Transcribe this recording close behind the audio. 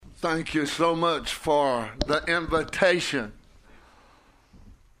Thank you so much for the invitation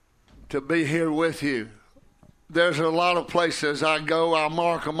to be here with you. There's a lot of places I go, I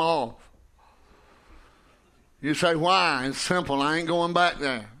mark them off. You say, why? It's simple. I ain't going back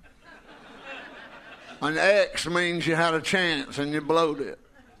there. An X means you had a chance and you blowed it.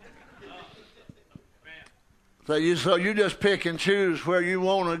 So you just pick and choose where you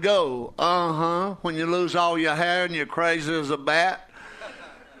want to go. When you lose all your hair and you're crazy as a bat,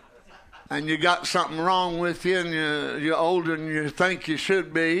 and you got something wrong with you, and you're older than you think you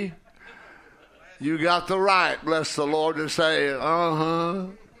should be, you got the right, bless the Lord, to say, I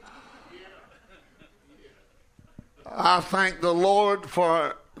thank the Lord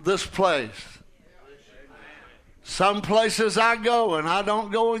for this place. Some places I go and I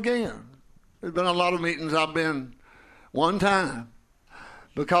don't go again. There's been a lot of meetings I've been one time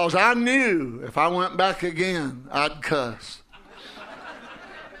because I knew if I went back again, I'd cuss.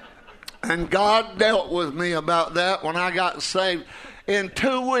 And God dealt with me about that when I got saved in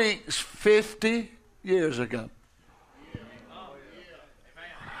 2 weeks 50 years ago.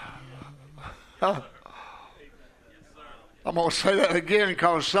 I'm going to say that again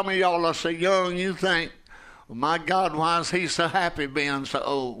because some of y'all are so young, you think, well, my God, why is he so happy being so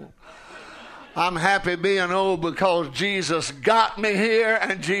old? I'm happy being old because Jesus got me here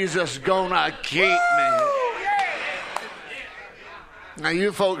and Jesus gonna keep me here. Now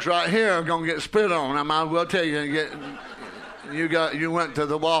you folks right here are gonna get spit on. I might as well tell you, you went to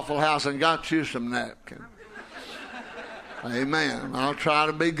the Waffle House and got you some napkins. Amen. I'll try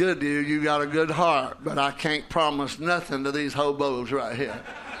to be good to you. You got a good heart, but I can't promise nothing to these hobos right here.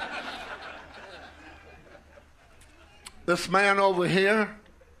 This man over here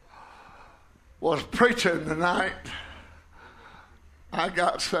was preaching tonight. I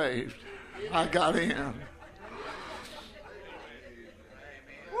got saved. I got in.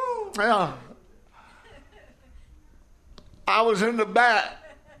 Yeah. I was in the back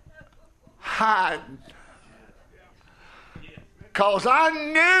hiding because I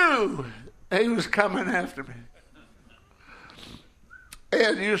knew he was coming after me.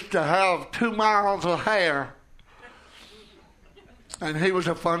 Ed used to have 2 miles of hair, and he was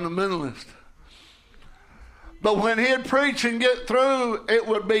a fundamentalist. But when he'd preach and get through, it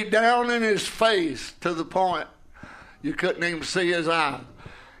would be down in his face to the point you couldn't even see his eyes.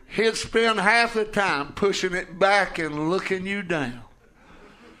 He'd spend half the time pushing it back and looking you down.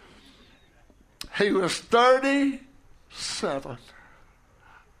 He was 37.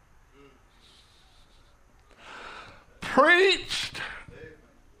 Preached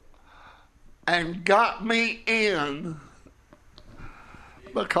and got me in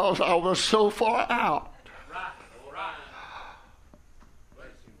because I was so far out.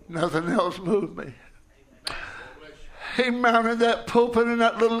 Nothing else moved me. He mounted that pulpit in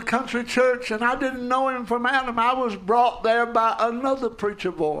that little country church, and I didn't know him from Adam. I was brought there by another preacher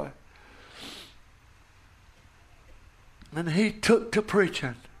boy. And he took to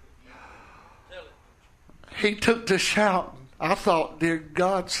preaching. He took to shouting. I thought, dear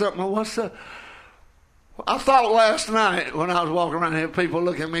God, what's that? I thought last night when I was walking around here, people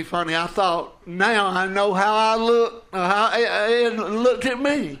looking at me funny, I thought, now I know how I look, how Ed looked at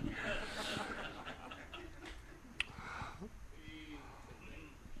me.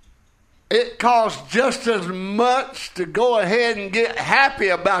 It costs just as much to go ahead and get happy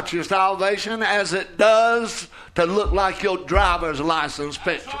about your salvation as it does to look like your driver's license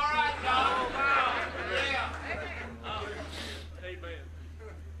picture.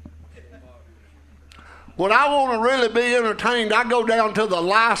 When I want to really be entertained, I go down to the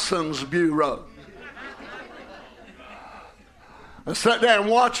license bureau and sit there and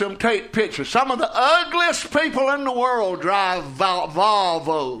watch them take pictures. Some of the ugliest people in the world drive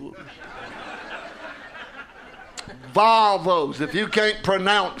Volvos. Volvos. If you can't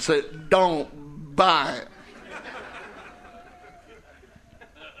pronounce it, don't buy it.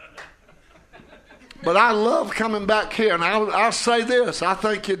 But I love coming back here, and I'll say this. I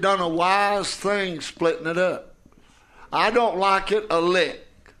think you've done a wise thing splitting it up. I don't like it a lick.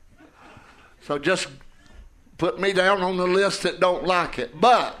 So just put me down on the list that don't like it.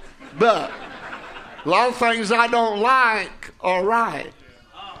 But, a lot of things I don't like are right.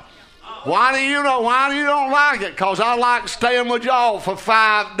 Why do you don't like it? Because I like staying with y'all for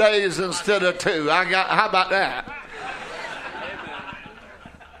 5 days instead of 2. How about that?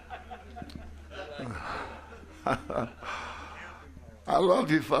 I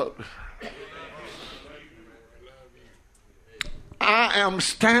love you folks. I am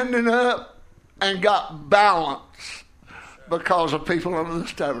standing up and got balance because of people under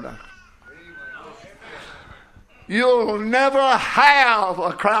this tabernacle. You'll never have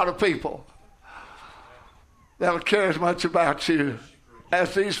a crowd of people that'll care as much about you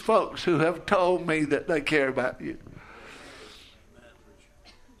as these folks who have told me that they care about you.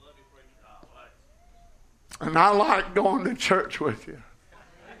 And I like going to church with you.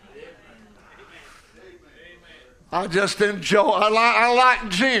 I just enjoy. I like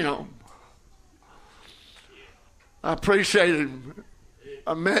Jim. I appreciate him.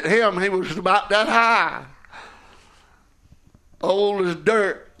 I met him. He was about that high. Old as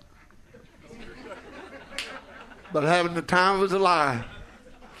dirt. But having the time of his life.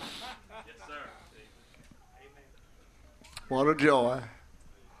 What a joy.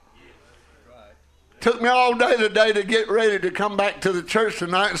 Took me all day today to get ready to come back to the church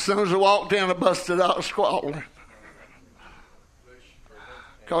tonight. As soon as I walked in, I busted out squalling.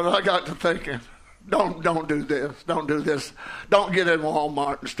 Because I got to thinking, don't do this. Don't do this. Don't get in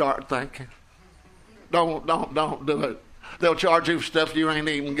Walmart and start thinking. Don't do it. They'll charge you for stuff you ain't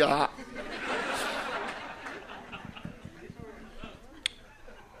even got.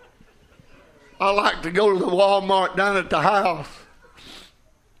 I like to go to the Walmart down at the house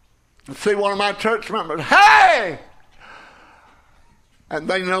and see one of my church members, hey! And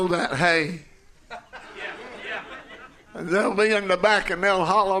they know that, hey. And they'll be in the back and they'll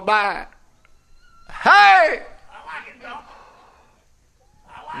holler back, hey!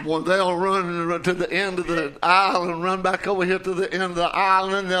 Well, they'll run to the end of the aisle and run back over here to the end of the aisle,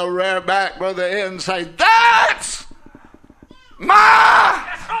 and then they'll rear back, Brother Ed, and say, that's my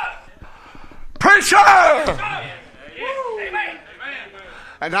preacher!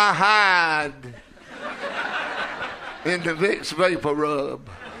 And I hide in the Vicks Vapor Rub.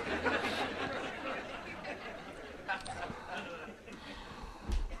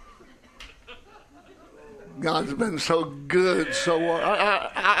 God's been so good. So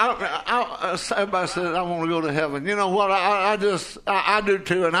everybody says, I want to go to heaven. You know what? I do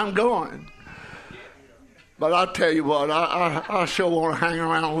too, and I'm going. But I tell you what, I sure want to hang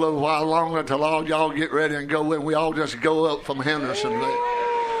around a little while longer until all y'all get ready and go in. We all just go up from Hendersonville.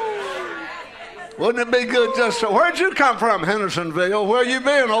 Wouldn't it be good just so? Where'd you come from, Hendersonville? Where you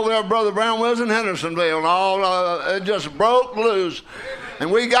been? Over there, Brother Brown was in Hendersonville. And all it just broke loose.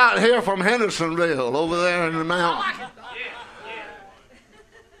 And we got here from Hendersonville, over there in the mountain.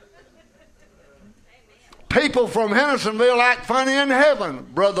 People from Hendersonville act funny in heaven,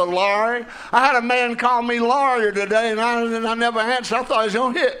 Brother Laurie. I had a man call me Laurie today, and I never answered. I thought he was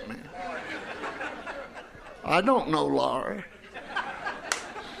going to hit me. I don't know Laurie.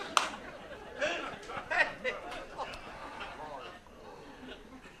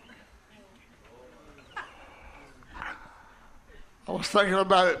 I was thinking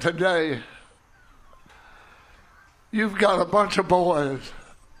about it today. You've got a bunch of boys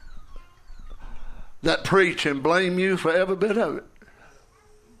that preach and blame you for every bit of it.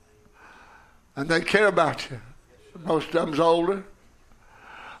 And they care about you. Most of them's older.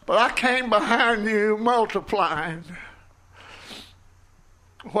 But I came behind you multiplying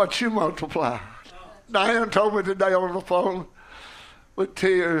what you multiply. Diane told me today on the phone with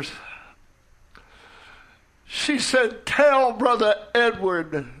tears. She said, tell Brother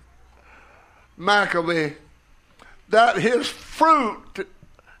Edward Maccabee that his fruit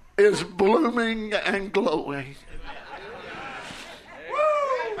is blooming and glowing.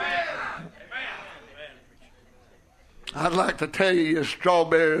 I'd like to tell you your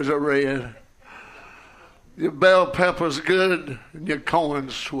strawberries are red, your bell pepper's good, and your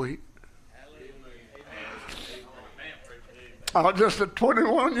corn's sweet. I'm just a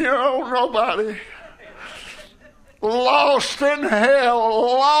 21-year-old nobody. Lost in hell,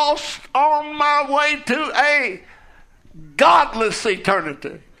 lost on my way to a godless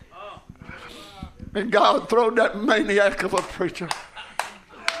eternity. And God throwed that maniac of a preacher.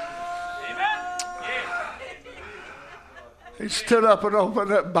 He stood up and opened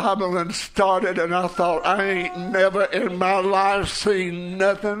that Bible and started, and I thought, I ain't never in my life seen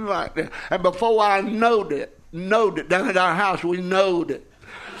nothing like that. And before I knowed it, down at our house, we knowed it.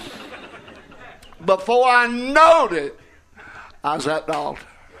 Before I knowed it, I was at the altar.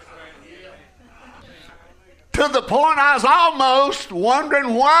 To the point I was almost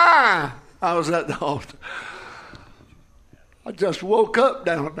wondering why I was at the altar. I just woke up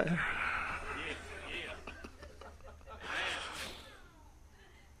down there.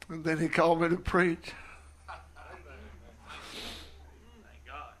 And then he called me to preach.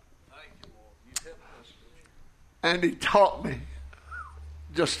 And he taught me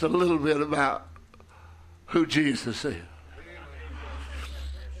just a little bit about who Jesus is.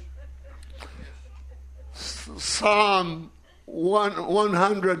 Psalm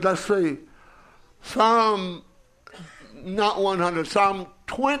 100, let's see. Psalm not 100, Psalm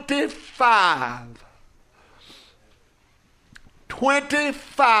 25.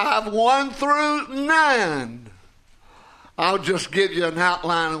 25, 1 through 9. I'll just give you an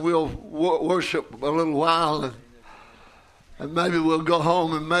outline and we'll worship a little while and maybe we'll go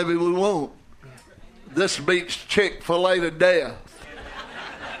home and maybe we won't. This beats Chick-fil-A to death.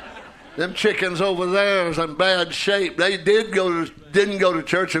 Them chickens over there is in bad shape. They didn't go to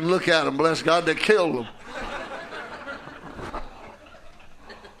church and look at them. Bless God, they killed them.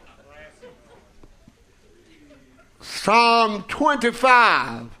 Psalm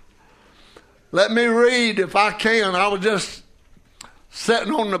 25. Let me read if I can. I was just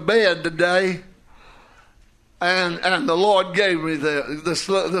sitting on the bed today, and the Lord gave me this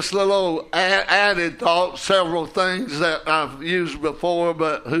little added thought, several things that I've used before,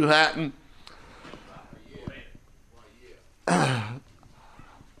 but who hadn't. I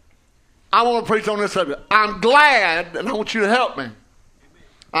want to preach on this subject. I'm glad, and I want you to help me.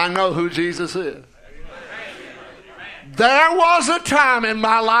 I know who Jesus is. There was a time in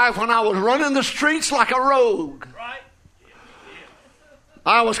my life when I was running the streets like a rogue.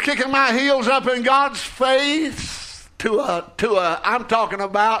 I was kicking my heels up in God's face to a I'm talking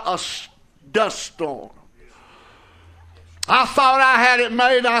about a dust storm. I thought I had it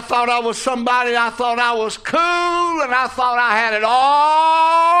made. I thought I was somebody. I thought I was cool, and I thought I had it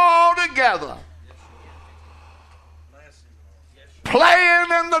all together. Playing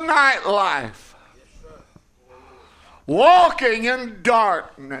in the nightlife. Walking in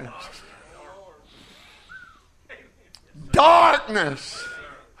darkness. Darkness.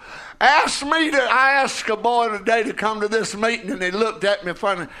 I asked a boy today to come to this meeting, and he looked at me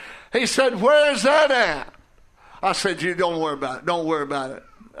funny. He said, "Where's that at?" I said, "You don't worry about it. Don't worry about it."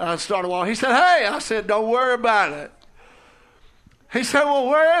 I started walking. He said, "Hey," I said, "Don't worry about it." He said, "Well,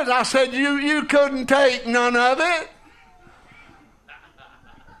 where is it?" I said, You couldn't take none of it.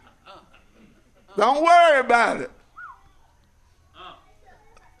 Don't worry about it.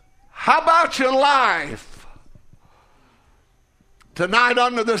 How about your life? Tonight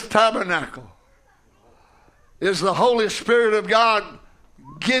under this tabernacle is the Holy Spirit of God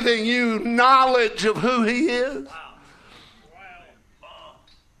giving you knowledge of who He is.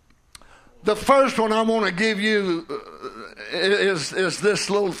 The first one I want to give you is this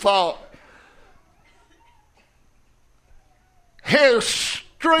little thought. His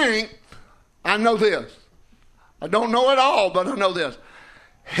strength, I know this. I don't know it all, but I know this.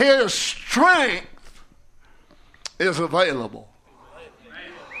 His strength is available.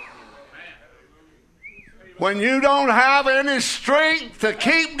 When you don't have any strength to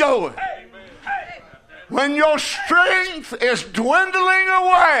keep going, when your strength is dwindling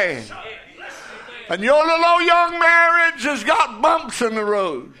away, and your little old young marriage has got bumps in the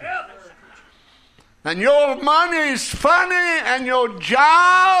road, and your money's funny, and your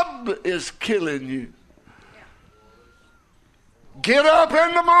job is killing you, get up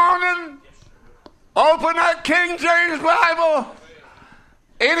in the morning, open that King James Bible,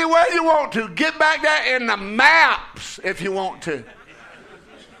 anywhere you want to. Get back there in the maps if you want to.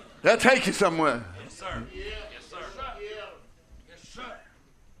 They'll take you somewhere. Yes, sir. Yes, sir. Yes, sir.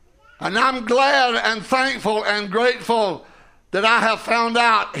 And I'm glad and thankful and grateful that I have found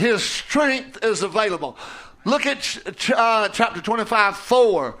out His strength is available. Look at chapter 25,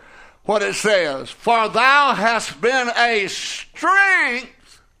 4, what it says. For thou hast been a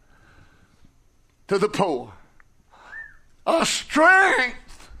strength to the poor, a strength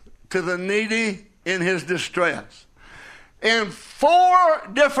to the needy in his distress. In 4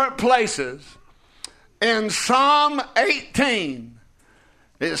 different places in Psalm 18,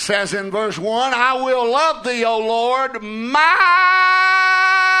 it says in verse 1, I will love thee, O Lord, my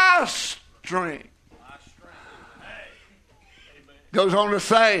strength. Goes on to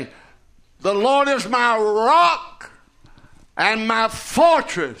say, the Lord is my rock and my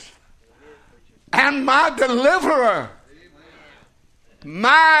fortress and my deliverer,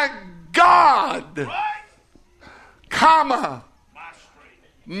 my God, comma,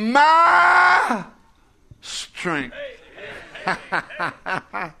 my strength.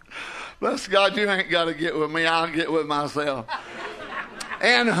 Bless God, you ain't got to get with me. I'll get with myself.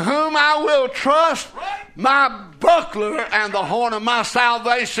 In whom I will trust, my buckler and the horn of my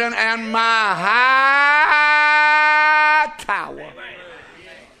salvation and my high tower.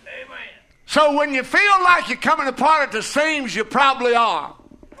 So when you feel like you're coming apart at the seams, you probably are.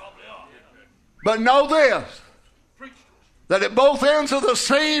 But know this, that at both ends of the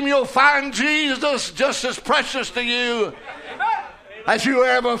seam you'll find Jesus just as precious to you as you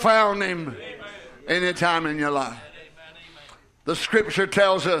ever found Him any time in your life. The scripture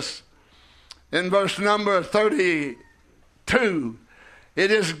tells us in verse number 30, 32.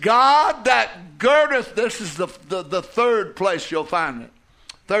 It is God that girdeth, this is the third place you'll find it.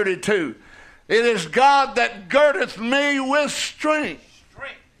 32. It is God that girdeth me with strength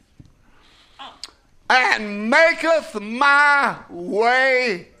and maketh my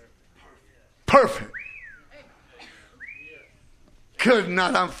way perfect. Good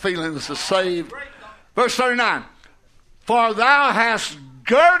night, I'm feeling so saved. Verse 39. For thou hast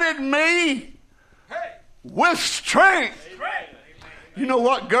girded me with strength. You know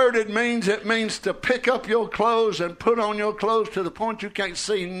what girded means? It means to pick up your clothes and put on your clothes to the point you can't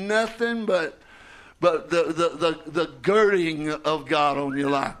see nothing but the girding of God on your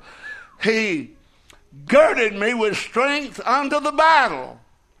life. He girded me with strength unto the battle,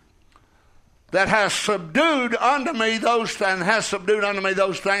 that has subdued unto me those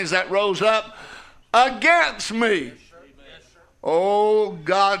things that rose up against me. Oh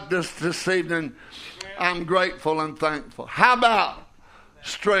God, this evening I'm grateful and thankful. How about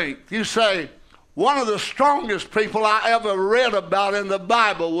strength? You say, one of the strongest people I ever read about in the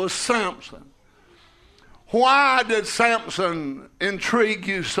Bible was Samson. Why did Samson intrigue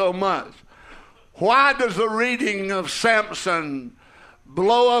you so much? Why does the reading of Samson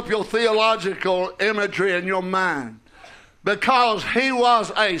blow up your theological imagery in your mind? Because he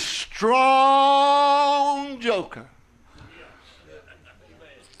was a strong joker.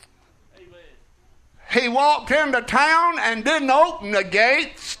 He walked into town and didn't open the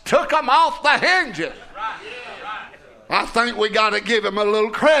gates, took them off the hinges. I think we got to give him a little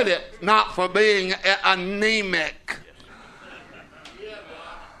credit, not for being anemic.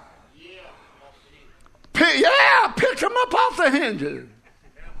 Picked him up off the hinges.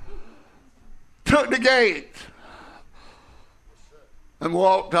 Took the gate and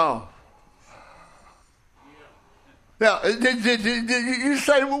walked off. Now, you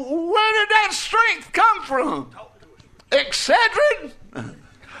say, where did that strength come from? Excedrin?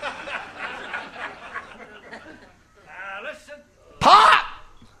 Pot?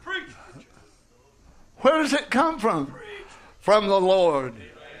 Where does it come from? From the Lord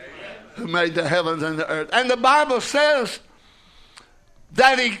who made the heavens and the earth. And the Bible says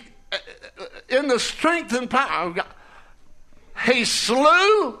that he, in the strength and power of God, he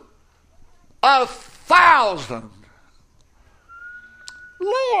slew 1,000.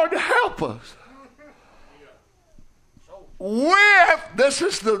 Lord, help us. This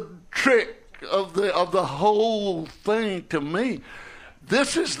is the trick of the whole thing to me.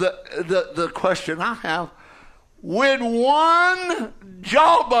 This is the question I have. With one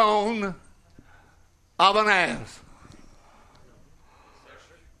jawbone of an ass.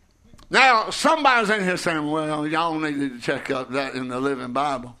 Now, somebody's in here saying, well, y'all need to check up that in the Living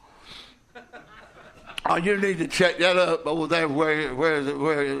Bible. Or you need to check that up over there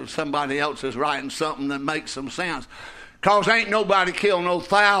where somebody else is writing something that makes some sense. Because ain't nobody killed no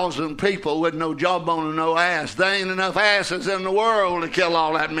 1,000 people with no jawbone and no ass. There ain't enough asses in the world to kill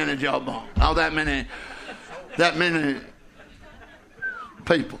all that many jawbones. All that many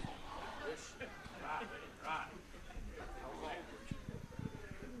people.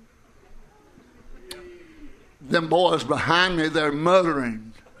 Them boys behind me, they're muttering.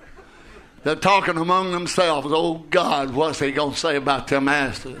 They're talking among themselves. Oh, God, what's he going to say about them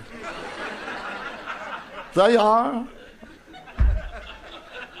asses? They are.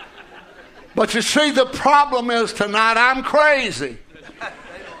 But you see, the problem is tonight I'm crazy.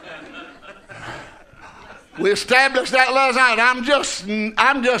 We established that last night.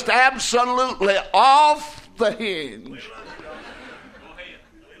 I'm just absolutely off the hinge.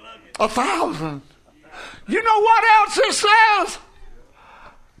 1,000. You know what else it says?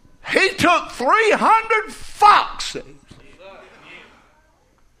 He took 300 foxes.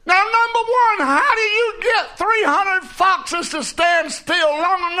 Now, number one, how do you get 300 foxes to stand still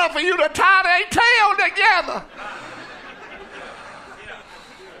long enough for you to tie their tail together?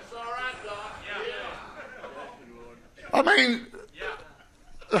 I mean,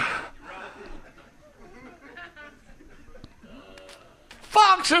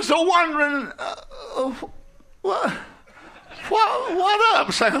 foxes are wondering, what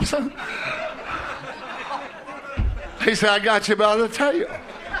up, Samson? He said, I got you by the tail.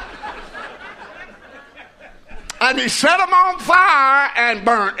 And he set them on fire and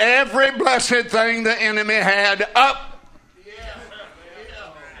burnt every blessed thing the enemy had up.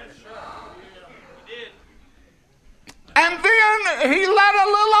 And then he let a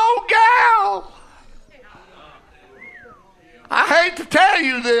little old gal. I hate to tell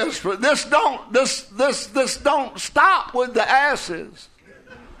you this, but this don't stop with the asses.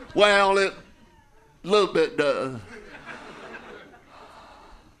 Well, it a little bit does.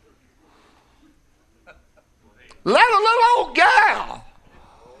 Let a little old gal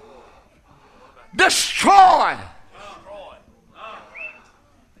destroy.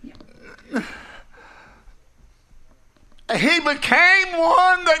 He became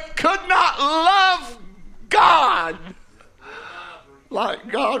one that could not love God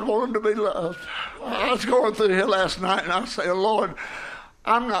like God wanted to be loved. I was going through here last night and I said, Lord,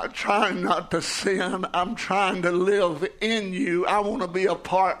 I'm not trying not to sin. I'm trying to live in you. I want to be a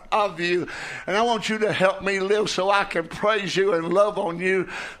part of you. And I want you to help me live so I can praise you and love on you,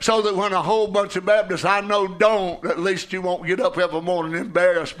 so that when a whole bunch of Baptists I know don't, at least you won't get up every morning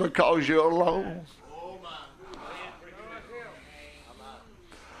embarrassed because you're alone.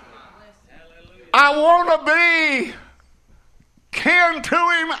 I want to be kin to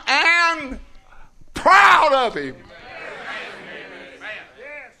him and proud of him.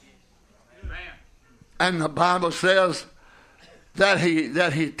 And the Bible says that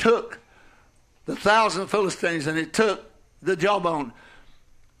he took the 1,000 Philistines and he took the jawbone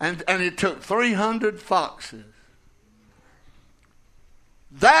and he took 300 foxes.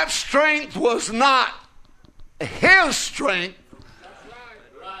 That strength was not his strength,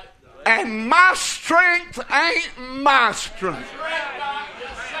 and my strength ain't my strength.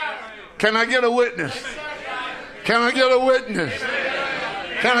 Can I get a witness? Can I get a witness?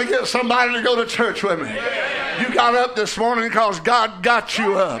 Can I get somebody to go to church with me? You got up this morning because God got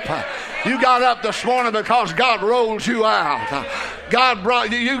you up. You got up this morning because God rolled you out. God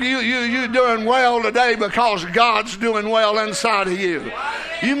brought you doing well today because God's doing well inside of you.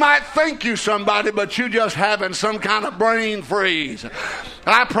 You might think you somebody, but you just having some kind of brain freeze.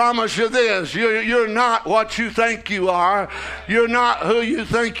 I promise you this, you're not what you think you are. You're not who you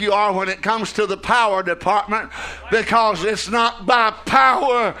think you are when it comes to the power department, because it's not by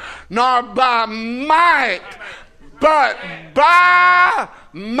power nor by might, but by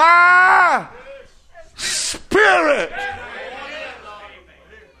my Spirit.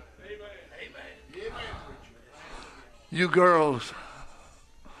 You girls,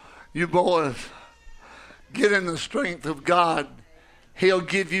 you boys, get in the strength of God. He'll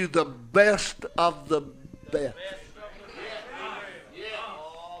give you the best of the best.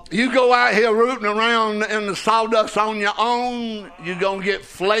 You go out here rooting around in the sawdust on your own, you're going to get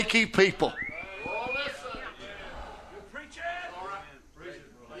flaky people.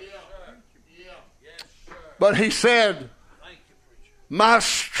 But he said, my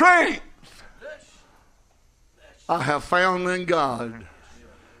strength I have found in God,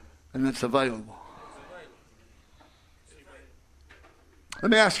 and it's available.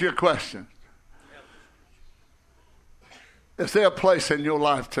 Let me ask you a question. Is there a place in your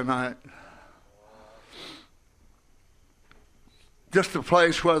life tonight, just a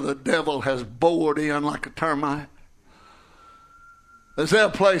place where the devil has bored in like a termite? Is there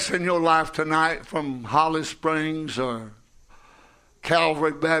a place in your life tonight, from Holly Springs or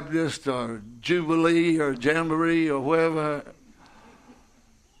Calvary Baptist or Jubilee or Jamboree or wherever?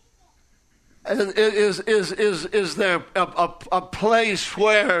 Is there a place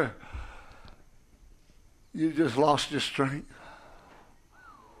where you just lost your strength?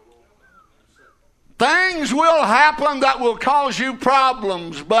 Things will happen that will cause you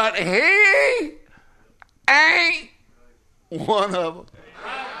problems, but he ain't one of them.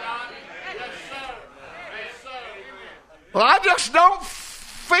 Well, I just don't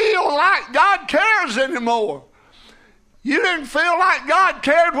feel like God cares anymore. You didn't feel like God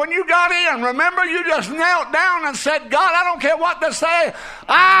cared when you got in. Remember, you just knelt down and said, God, I don't care what they say.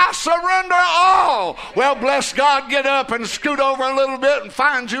 I surrender all. Well, bless God, get up and scoot over a little bit and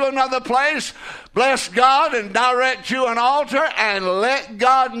find you another place. Bless God and direct you an altar and let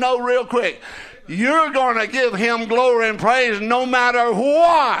God know real quick. You're going to give him glory and praise no matter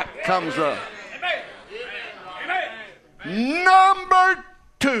what comes up. Number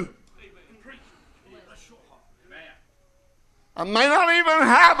 2. I may not even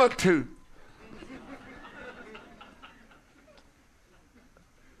have a 2.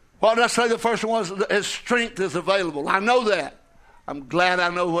 What did I say the first one was? His strength is available. I know that. I'm glad I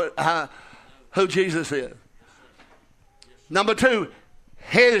know who Jesus is. Number 2,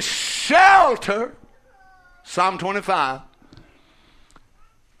 his shelter, Psalm 25,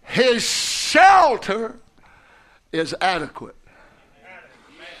 his shelter is adequate.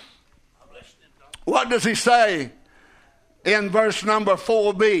 What does he say in verse number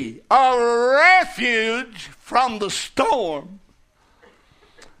 4b? A refuge from the storm,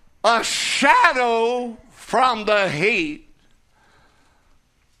 a shadow from the heat.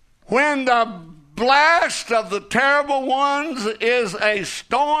 When the blast of the terrible ones is a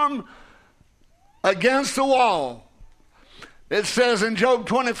storm against the wall, it says in Job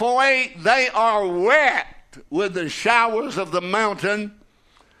 24:8, they are wet with the showers of the mountain,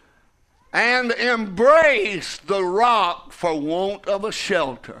 and embraced the rock for want of a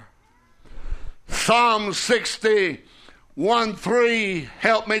shelter. Psalm 61:3,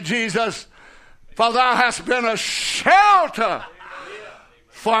 help me, Jesus, for thou hast been a shelter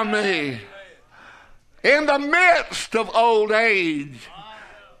for me in the midst of old age,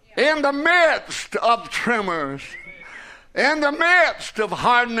 in the midst of tremors, in the midst of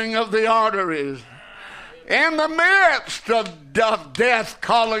hardening of the arteries, in the midst of death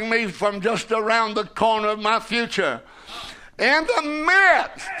calling me from just around the corner of my future, in the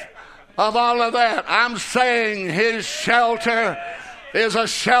midst of all of that, I'm saying his shelter is a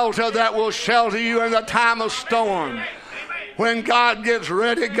shelter that will shelter you in the time of storm. When God gets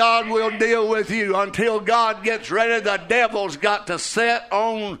ready, God will deal with you. Until God gets ready, the devil's got to sit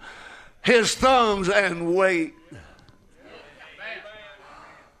on his thumbs and wait.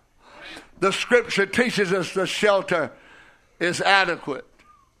 The scripture teaches us the shelter is adequate.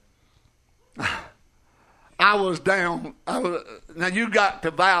 I was down. Now you got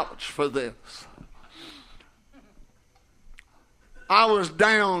to vouch for this. I was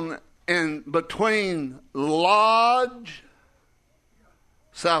down in between Lodge,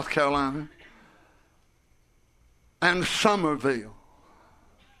 South Carolina, and Somerville.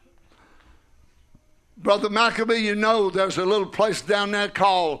 Brother Maccabee, you know there's a little place down there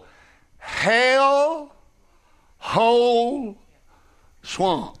called Hell Hole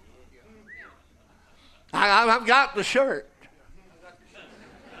Swamp. I've got the shirt.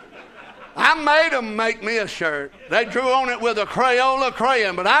 I made them make me a shirt. They drew on it with a Crayola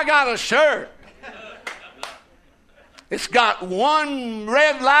crayon, but I got a shirt. It's got one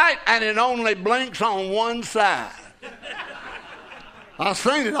red light and it only blinks on one side. I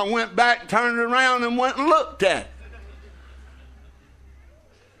seen it. I went back, turned around, and went and looked at it.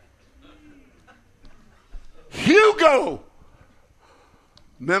 Hugo.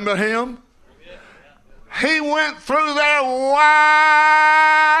 Remember him? He went through there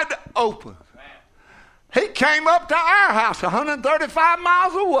wide open. He came up to our house 135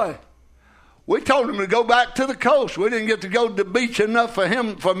 miles away. We told him to go back to the coast. We didn't get to go to the beach enough for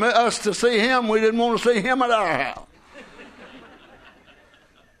us to see him. We didn't want to see him at our house.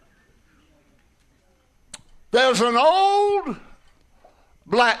 There's an old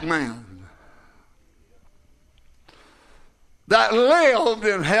black man that lived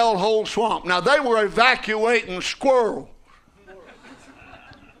in Hell Hole Swamp. Now, they were evacuating squirrels,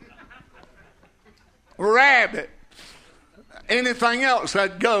 rabbits, anything else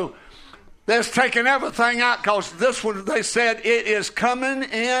that'd go. They're taking everything out because this one, they said, it is coming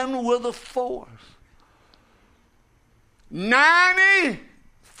in with a force.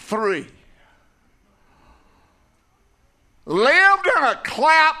 93. Lived in a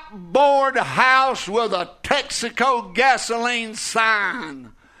clapboard house with a Texaco gasoline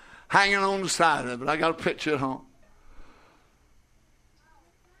sign hanging on the side of it. I got a picture at home.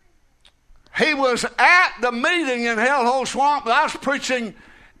 He was at the meeting in Hell Hole Swamp. I was preaching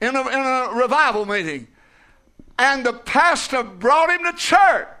in a revival meeting. And the pastor brought him to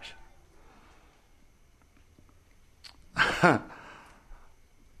church.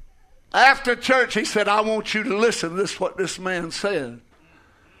 After church, he said, I want you to listen. This is what this man said.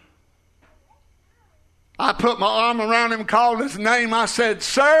 I put my arm around him, called his name. I said,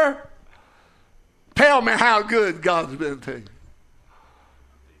 sir, tell me how good God's been to you.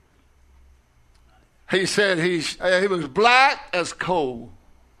 He said he was black as coal.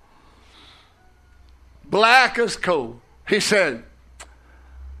 Black as coal. He said,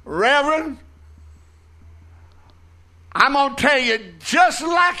 Reverend, I'm going to tell you just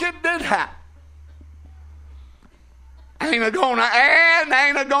like it did happen. Ain't a going to add,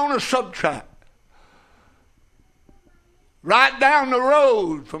 ain't a going to subtract. Right down the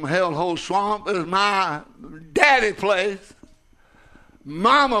road from Hell Hole Swamp is my daddy place,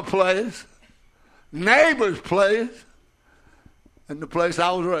 mama place, neighbor's place, and the place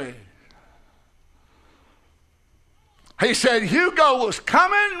I was raised. He said Hugo was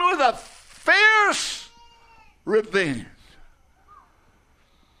coming with a fierce revenge.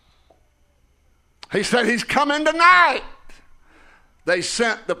 He said he's coming tonight. They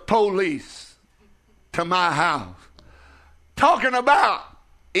sent the police to my house. Talking about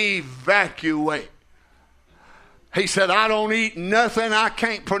evacuate. He said, I don't eat nothing I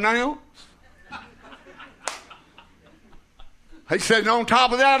can't pronounce. He said, on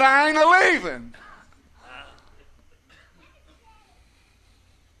top of that, I ain't leaving.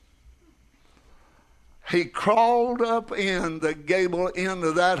 He crawled up in the gable end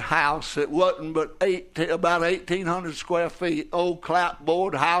of that house. It wasn't but about 1,800 square feet. Old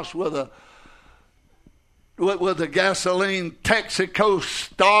clapboard house with a with a gasoline Texaco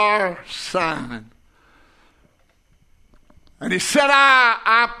star sign. And he said,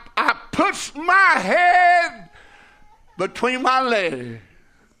 I put my head between my legs.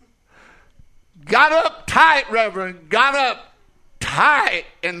 Got up tight, Reverend. Got up tight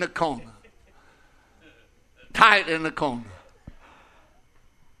in the corner. Tight in the corner.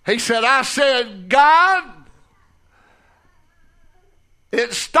 He said, I said, God,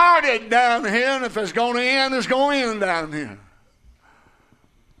 it started down here, and if it's going to end, it's going to end down here.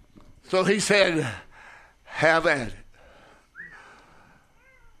 So he said, have at it.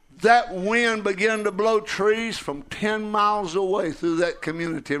 That wind began to blow trees from 10 miles away through that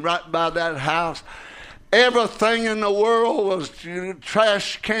community, right by that house. Everything in the world was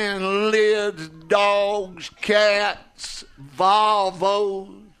trash can lids, dogs, cats,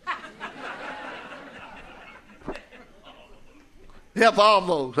 Volvos. Yeah,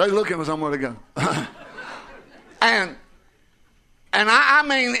 Volvos. They're looking for somewhere to go. and I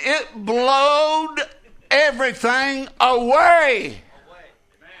mean, it blowed everything away.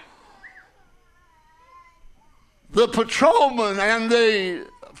 The patrolmen and the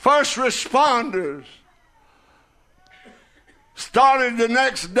first responders started the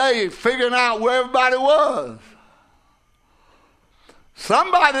next day figuring out where everybody was.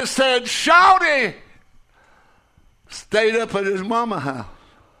 Somebody said, Shorty stayed up at his mama's house.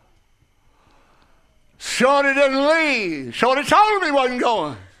 Shorty didn't leave. Shorty told him he wasn't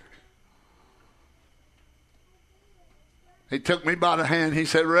going. He took me by the hand. He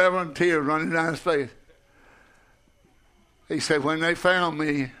said, Reverend, tears running down his face. He said, when they found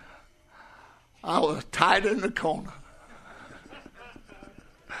me, I was tight in the corner.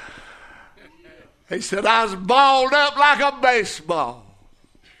 He said, I was balled up like a baseball.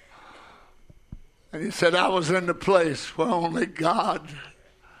 And he said, I was in the place where only God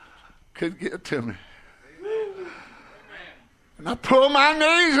could get to me. And I pulled my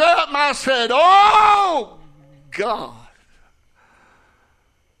knees up and I said, oh, God,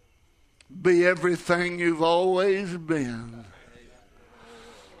 be everything you've always been.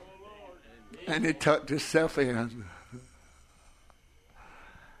 And he tucked himself in.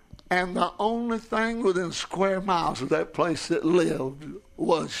 And the only thing within square miles of that place that lived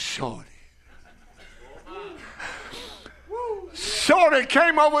was Shorty. Shorty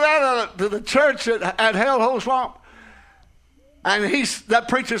came over there to the church at Hellhole Swamp. And that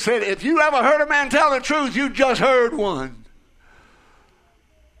preacher said, if you ever heard a man tell the truth, you just heard one.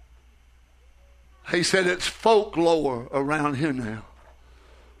 He said, it's folklore around here now.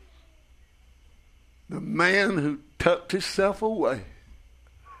 The man who tucked himself away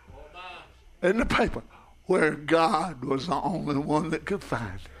in the paper where God was the only one that could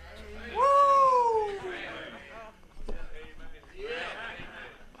find him.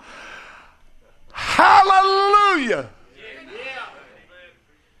 Hallelujah.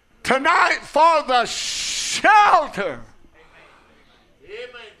 Tonight for the shelter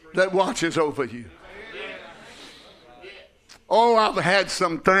that watches over you. Oh, I've had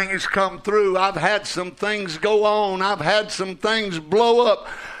some things come through. I've had some things go on. I've had some things blow up.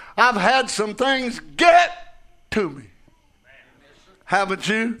 I've had some things get to me. Haven't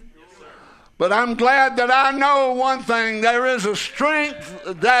you? But I'm glad that I know one thing. There is a strength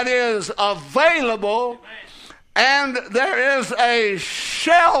that is available, and there is a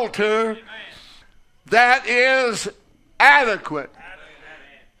shelter that is adequate.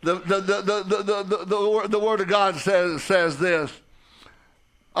 The Word of God says this: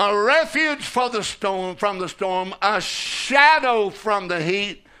 a refuge for the storm, from the storm, a shadow from the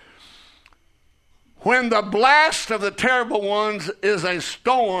heat, when the blast of the terrible ones is a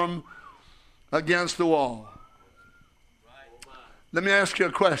storm against the wall. Let me ask you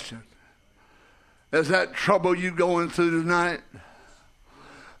a question. Is that trouble you going through tonight?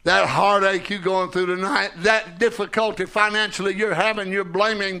 That heartache you going through tonight, that difficulty financially you're having, you're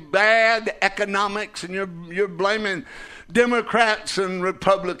blaming bad economics and you're blaming Democrats and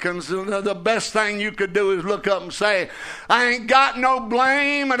Republicans. And the best thing you could do is look up and say, I ain't got no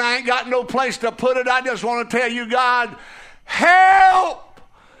blame and I ain't got no place to put it. I just want to tell you, God, help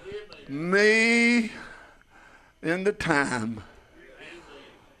me in the time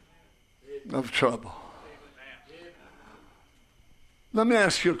of trouble. Let me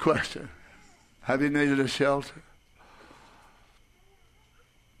ask you a question. Have you needed a shelter?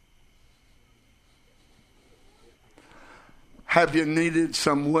 Have you needed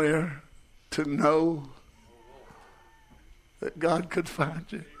somewhere to know that God could find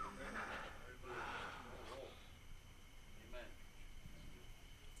you?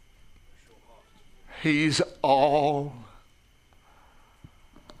 He's all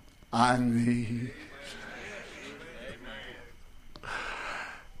I need.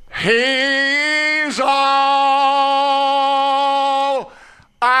 He's all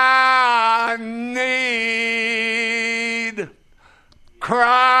I need.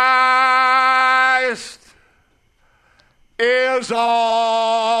 Christ is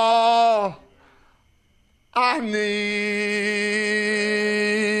all I need.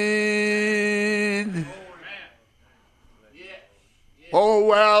 Oh,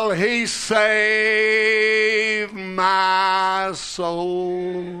 well, he saved my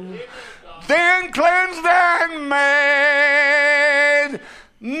soul, then cleansed and made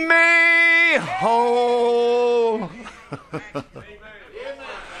me whole.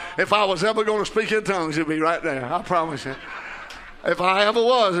 If I was ever going to speak in tongues, it'd be right there. I promise you. If I ever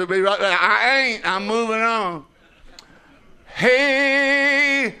was, it'd be right there. I ain't. I'm moving on.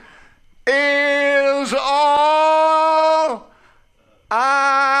 He is all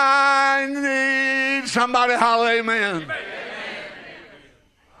I need. Somebody holler amen.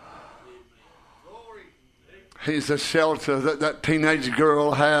 He's the shelter that teenage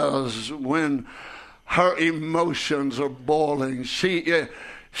girl has when her emotions are boiling. She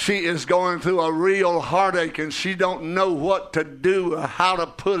is going through a real heartache and she don't know what to do or how to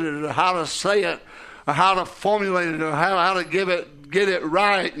put it or how to say it or how to formulate it or how to get it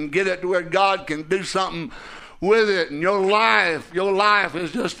right and get it to where God can do something with it. And your life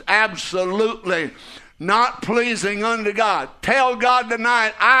is just absolutely not pleasing unto God. Tell God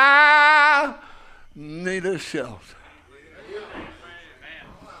tonight, I need a shelter.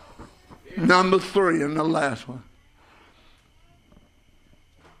 Number 3 and the last one.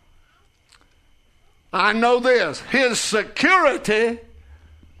 I know this. His security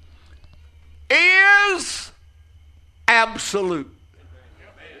is absolute.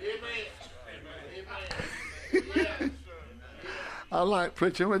 I like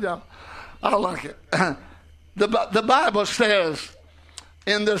preaching with y'all. I like it. The Bible says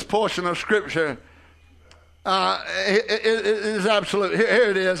in this portion of Scripture, it is absolute. Here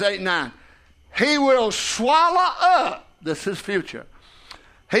it is, 8-9. He will swallow up, this is future,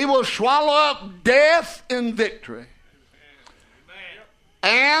 he will swallow up death in victory.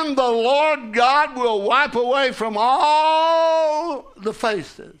 And the Lord God will wipe away from all the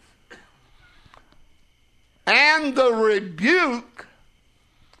faces. And the rebuke,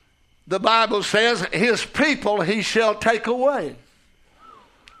 the Bible says, his people he shall take away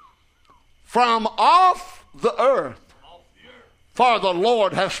from off the earth, for the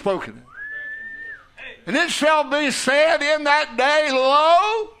Lord hath spoken it. And it shall be said in that day,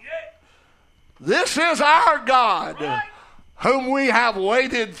 lo, this is our God, whom we have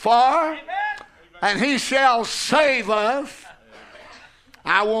waited for, and he shall save us.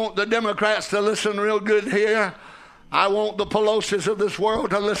 I want the Democrats to listen real good here. I want the Pelosi's of this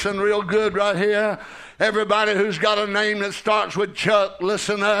world to listen real good right here. Everybody who's got a name that starts with Chuck,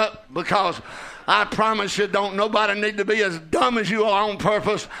 listen up, because I promise you, don't nobody need to be as dumb as you are on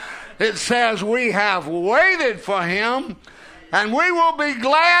purpose. It says we have waited for him, and we will be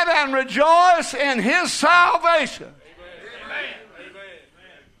glad and rejoice in his salvation. Amen.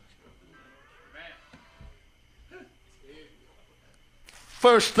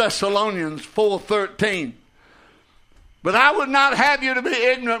 1 Thessalonians 4:13. But I would not have you to be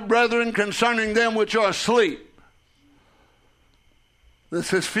ignorant, brethren, concerning them which are asleep.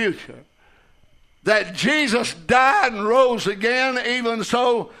 This is future. That Jesus died and rose again, even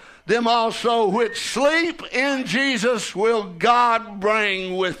so them also which sleep in Jesus will God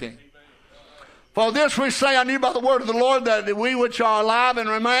bring with him. For this we say, I knew by the word of the Lord, that we which are alive and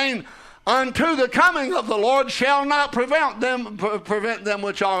remain unto the coming of the Lord shall not prevent them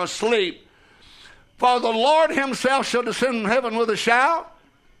which are asleep. For the Lord himself shall descend from heaven with a shout,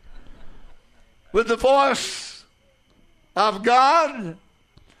 with the voice of God,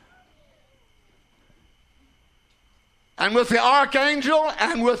 and with the archangel,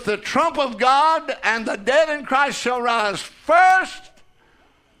 and with the trump of God, and the dead in Christ shall rise first.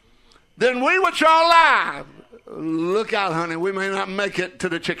 Then we which are alive, look out, honey, we may not make it to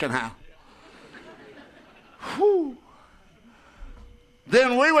the chicken house. Whew.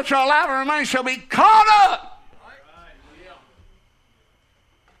 Then we which are alive and remain shall be caught up.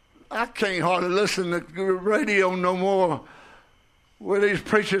 I can't hardly listen to the radio no more with these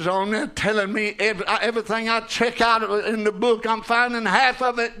preachers on there telling me everything I check out in the book, I'm finding half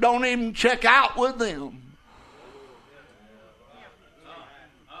of it don't even check out with them.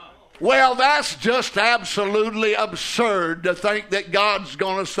 Well, that's just absolutely absurd to think that God's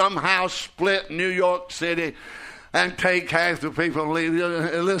going to somehow split New York City and take half the people and leave.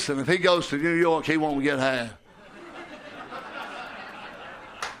 Listen, if he goes to New York, he won't get half.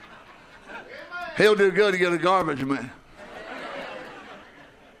 He'll do good to get a garbage man.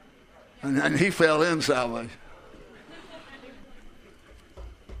 And he fell in salvation.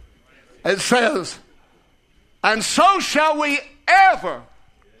 It says, and so shall we ever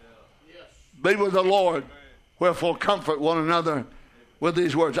be with the Lord. Wherefore comfort one another with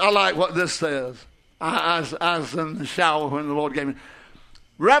these words. I like what this says. I was in the shower when the Lord gave me.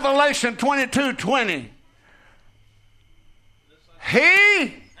 Revelation 22:20.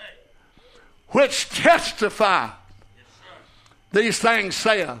 He which testifieth these things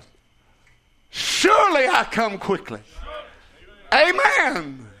saith, surely I come quickly.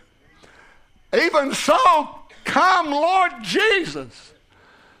 Amen. Even so, come Lord Jesus.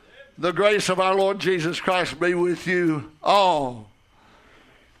 The grace of our Lord Jesus Christ be with you all.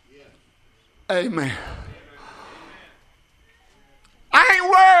 Amen. I ain't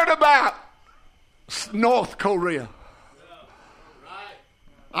worried about North Korea.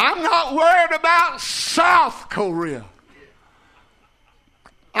 I'm not worried about South Korea.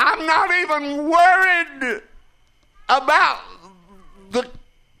 I'm not even worried about the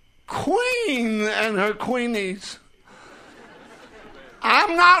Queen and her queenies.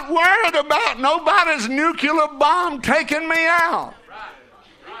 I'm not worried about nobody's nuclear bomb taking me out.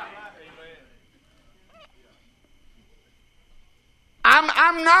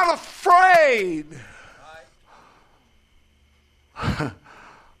 I'm not afraid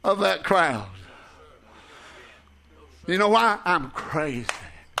of that crowd. You know why? I'm crazy.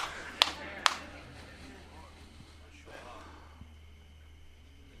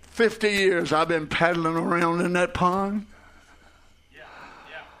 For 50 years I've been paddling around in that pond.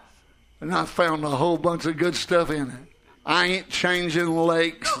 And I found a whole bunch of good stuff in it. I ain't changing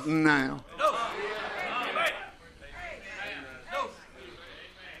lakes now.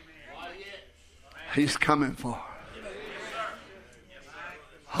 He's coming for.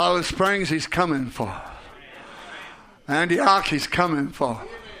 Holly Springs, he's coming for. Antioch, he's coming for.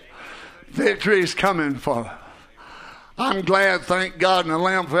 Victory is coming for. I'm glad, thank God, in the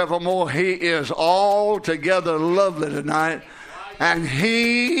Lamb forevermore, he is altogether lovely tonight. And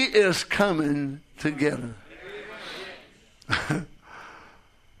he is coming together.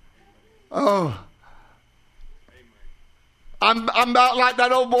 Oh. I'm about like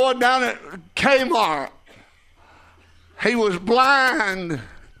that old boy down at Kmart. He was blind.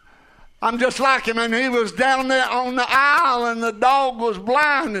 I'm just like him, and he was down there on the aisle, and the dog was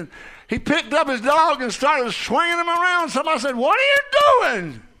blind. And he picked up his dog and started swinging him around. Somebody said, "What are you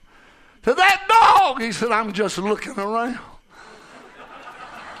doing to that dog?" He said, "I'm just looking around."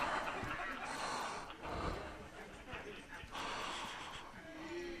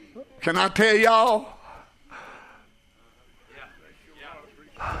 Can I tell y'all?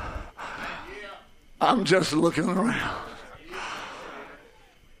 I'm just looking around.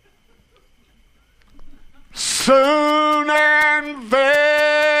 Soon and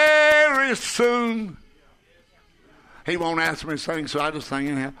very soon. He won't ask me to sing, so I just sing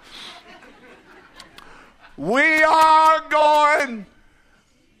anyhow. We are going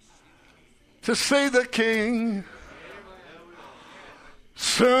to see the King.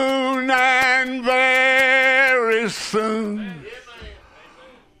 Soon and very soon.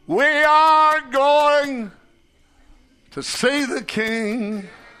 We are going to see the King.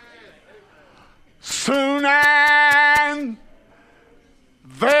 Soon and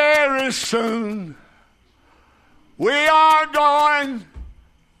very soon. We are going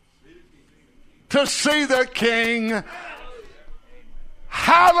to see the King.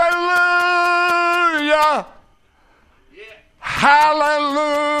 Hallelujah.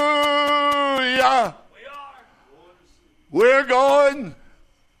 Hallelujah. We're going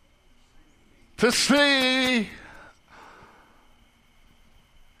to see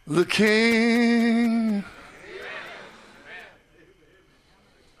the King.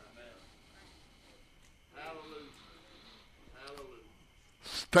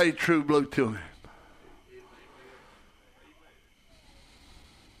 Stay true blue to him.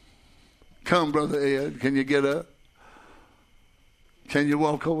 Come, Brother Ed. Can you get up? Can you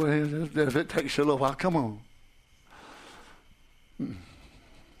walk over here? If it takes you a little while, come on.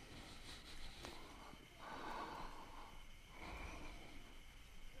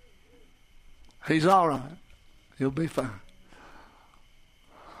 He's all right. He'll be fine.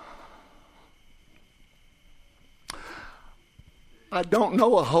 I don't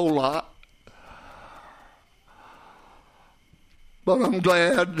know a whole lot, but I'm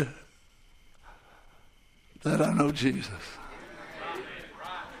glad that I know Jesus.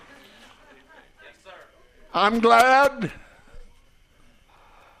 I'm glad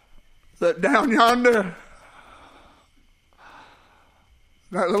that down yonder,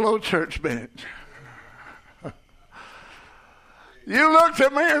 that little old church bench, You looked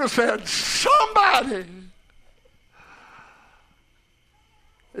at me and said, somebody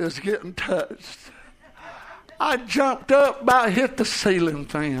is getting touched. I jumped up, about hit the ceiling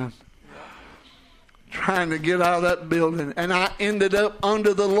fan, trying to get out of that building, and I ended up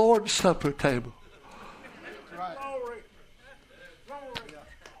under the Lord's Supper table.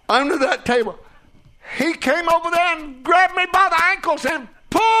 Under that table. He came over there and grabbed me by the ankles and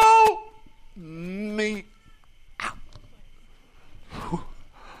pulled me out.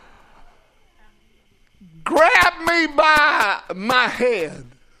 Grabbed me by my head.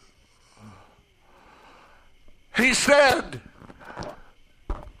 He said,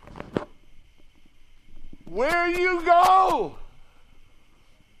 where you go?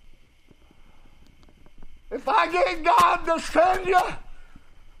 If I get God to send you.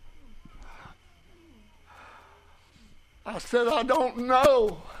 I said, I don't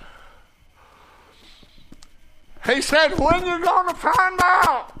know. He said, when you going to find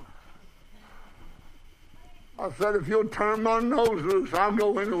out? I said, if you'll turn my nose loose, I'll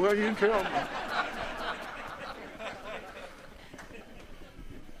go anywhere you tell me.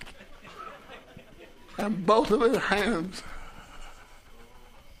 And both of his hands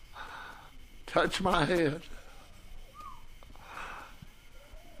touched my head.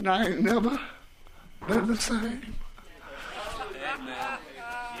 And I ain't never been the same. Amen.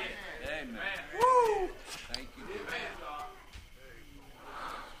 Amen. Woo. Thank you.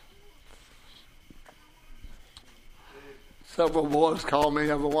 Several boys call me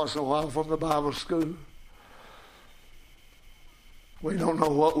every once in a while from the Bible school. We don't know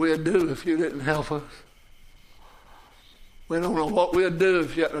what we'd do if you didn't help us. We don't know what we'd do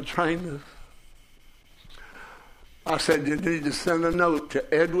if you hadn't trained us. I said, you need to send a note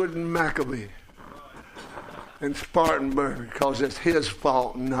to Edward and Maccabee in Spartanburg, because it's his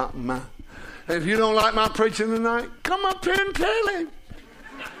fault, not mine. And if you don't like my preaching tonight, come up here and tell him.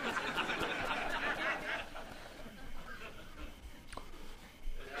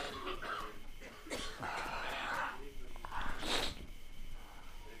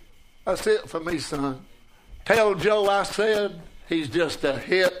 That's it for me, son. Tell Joe I said he's just a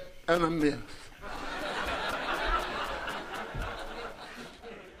hit and a miss.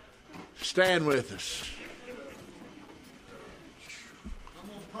 Stand with us. I'm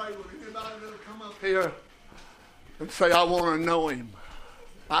going to pray with anybody that'll come up here and say, I want to know him.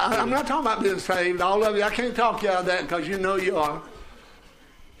 I'm not talking about being saved. All of you, I can't talk you out of that because you know you are.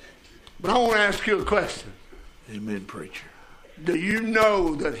 But I want to ask you a question. Amen, preacher. Do you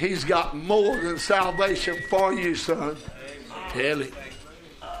know that he's got more than salvation for you, son? Tell it.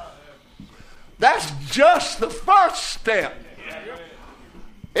 That's just the first step.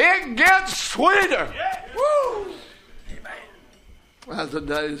 It gets sweeter. Woo! As the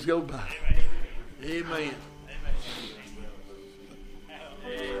days go by. Amen.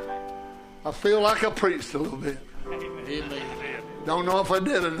 I feel like I preached a little bit. Amen. Don't know if I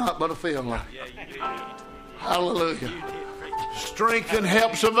did or not, but I feel like it. Hallelujah. Strength and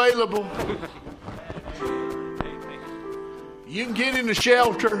help's available. You can get in the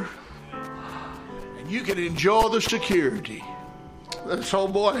shelter and you can enjoy the security. This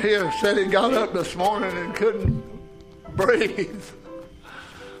old boy here said he got up this morning and couldn't breathe.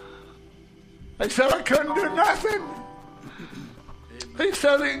 He said, I couldn't do nothing. He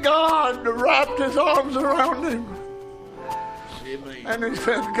said that God wrapped his arms around him. Amen. And he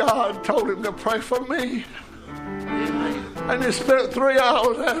said God told him to pray for me. Amen. And he spent 3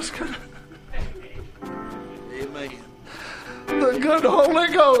 hours asking Amen. the good Holy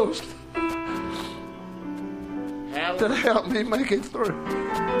Ghost to Hallelujah. help me make it through.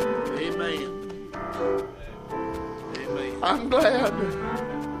 Amen. Amen. I'm glad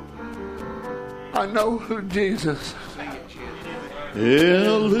I know who Jesus. In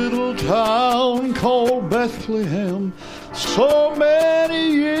a little town called Bethlehem, so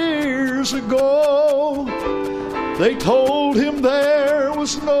many years ago, they told him there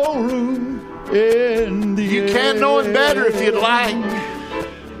was no room in the You can't know him better if you'd like.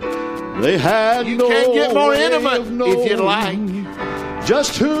 They had You no can't get more way intimate of if you'd like. knowing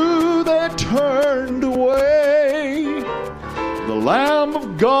just who they turned away. The Lamb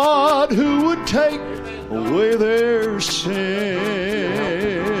of God who would take away their sins.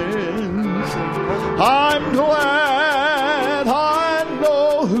 I'm glad I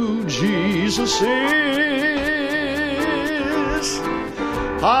know who Jesus is.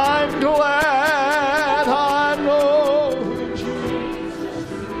 I'm glad I know who Jesus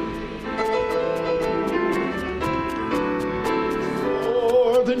is.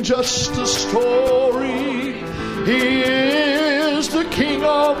 More than just a story, He is the King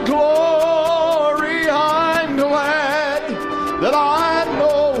of glory. I'm glad that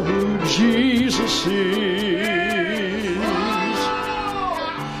Jesus is.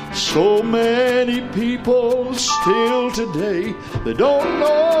 So many people still today, they don't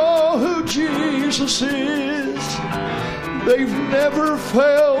know who Jesus is. They've never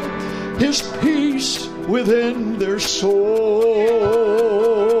felt His peace within their soul.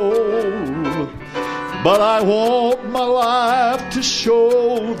 But I want my life to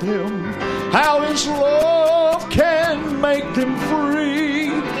show them how His love can make them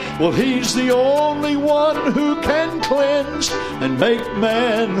free. Well, He's the only one who can cleanse and make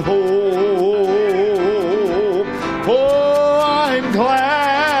man whole. Oh, I'm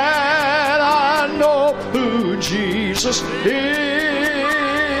glad I know who Jesus is.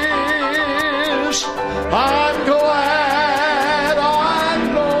 I'm glad I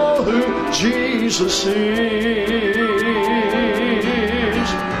know who Jesus is.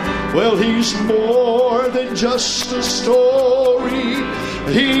 Well, He's more than just a story.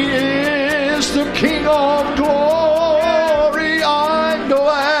 He is the King of glory. I'm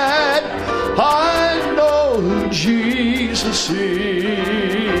glad I know who Jesus is.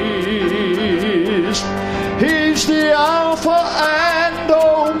 He's the Alpha and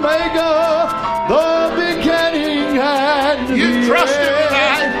Omega, the beginning and the You trust Him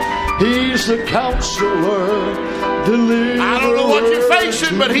tonight. end. He's the Counselor, Deliverer. I don't know what you're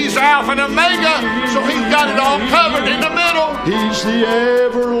facing, but He's Alpha and Omega, so He's got it all covered in the middle. He's the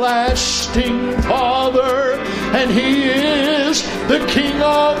everlasting Father, and He is the King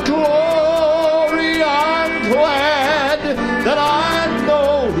of glory. I'm glad that I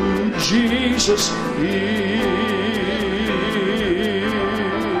know who Jesus is.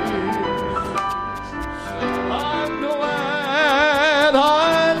 I'm glad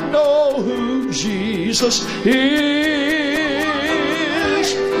I know who Jesus is.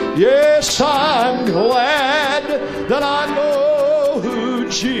 Yes, I'm glad that I know who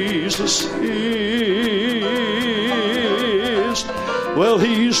Jesus is. Well,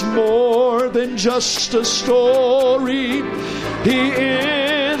 He's more than just a story. He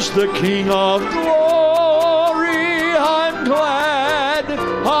is the King of glory. I'm glad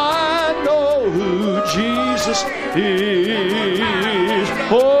I know who Jesus is.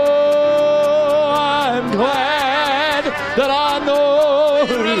 Oh, I'm glad that I know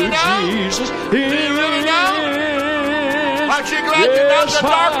who Jesus is. Aren't you glad you're not in the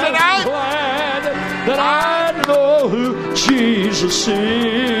dark I'm tonight? glad that I know who Jesus is.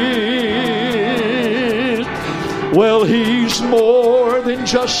 Well, He's more than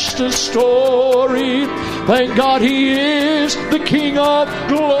just a story. Thank God He is the King of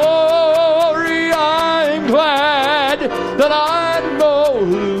glory. I'm glad that I know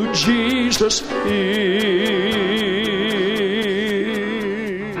who Jesus is.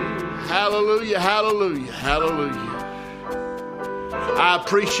 Hallelujah, hallelujah, hallelujah. I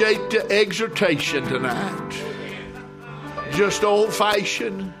appreciate the exhortation tonight. Just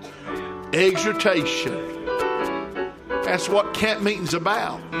old-fashioned exhortation. That's what camp meeting's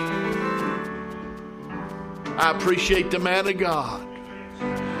about. I appreciate the man of God.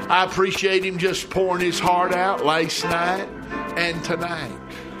 I appreciate him just pouring his heart out last night and tonight.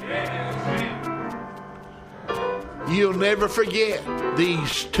 You'll never forget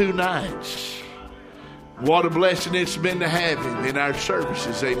these 2 nights. What a blessing it's been to have him in our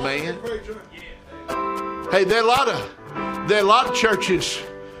services. Amen. Hey, there are a lot of churches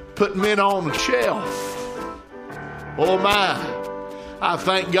putting men on the shelf. Oh my. I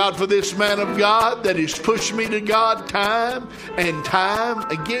thank God for this man of God that has pushed me to God time and time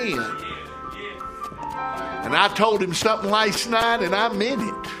again. And I told him something last night and I meant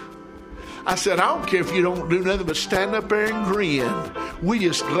it. I said, I don't care if you don't do nothing but stand up there and grin. We're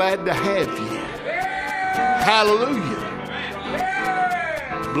just glad to have you. Hallelujah.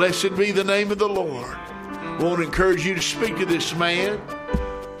 Blessed be the name of the Lord. I want to encourage you to speak to this man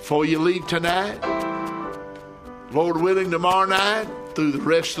before you leave tonight. Lord willing, tomorrow night, through the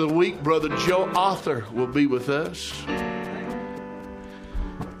rest of the week, Brother Joe Arthur will be with us.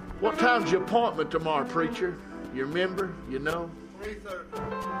 What time's your appointment tomorrow, preacher? You remember? You know?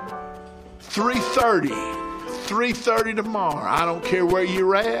 3:30. 3:30 tomorrow. I don't care where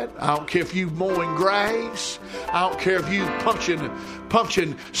you're at. I don't care if you're mowing grass. I don't care if you're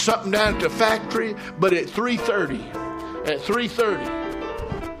punching something down at the factory. But at 3:30,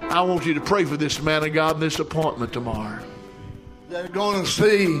 I want you to pray for this man of God in this appointment tomorrow. They're going to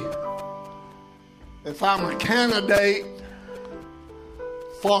see if I'm a candidate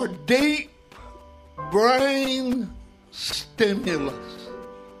for deep brain stimulus.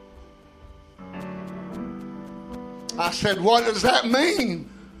 I said, what does that mean?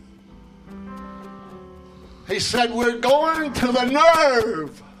 He said, we're going to the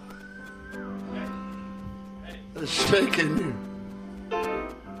nerve is sick in you.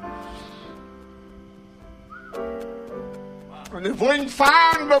 And if we can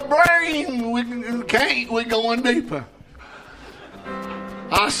find the brain, we can't. We're going deeper.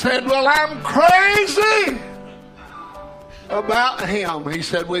 I said, well, I'm crazy about him. He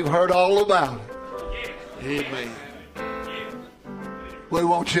said, we've heard all about it. Amen. We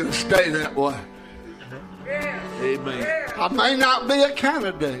want you to stay that way. Amen. I may not be a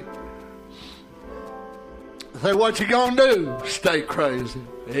candidate. Say, what you gonna do? Stay crazy.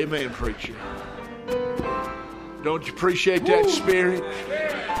 Amen, preacher. Don't you appreciate that spirit?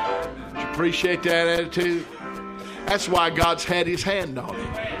 Don't you appreciate that attitude? That's why God's had his hand on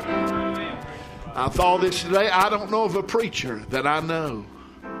it. I thought this today. I don't know of a preacher that I know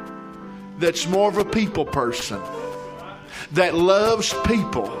that's more of a people person, that loves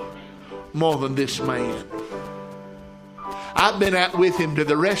people more than this man. I've been out with him to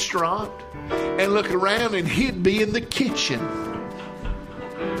the restaurant and look around, and he'd be in the kitchen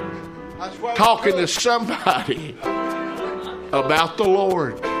talking to somebody about the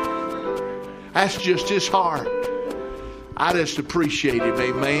Lord. That's just his heart. I just appreciate him.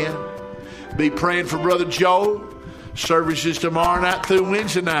 Amen. Be praying for Brother Joe. Services tomorrow night through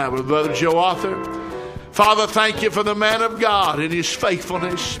Wednesday night with Brother Joe Arthur. Father, thank you for the man of God and his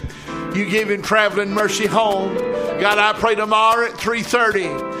faithfulness. You give him traveling mercy home. God, I pray tomorrow at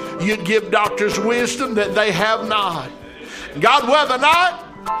 3:30 you'd give doctors wisdom that they have not. God, whether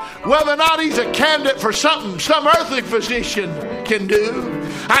or not he's a candidate for something some earthly physician can do,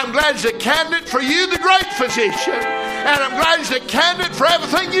 I'm glad he's a candidate for you, the great physician. And I'm glad he's a candidate for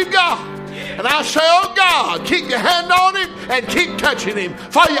everything you've got. And I say, oh God, keep your hand on him and keep touching him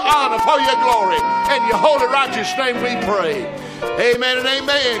for your honor, for your glory. In your holy righteous name we pray. Amen and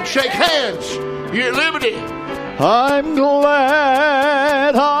amen. Shake hands. You're at liberty. I'm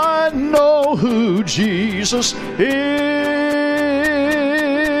glad I know who Jesus is.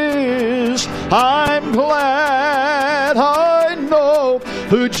 I'm glad I know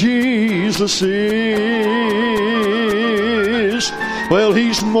who Jesus is. Well,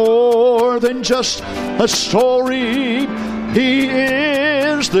 he's more than just a story. He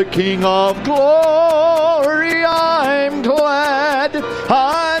is the King of glory. I'm glad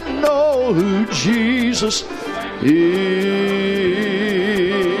I know who Jesus is.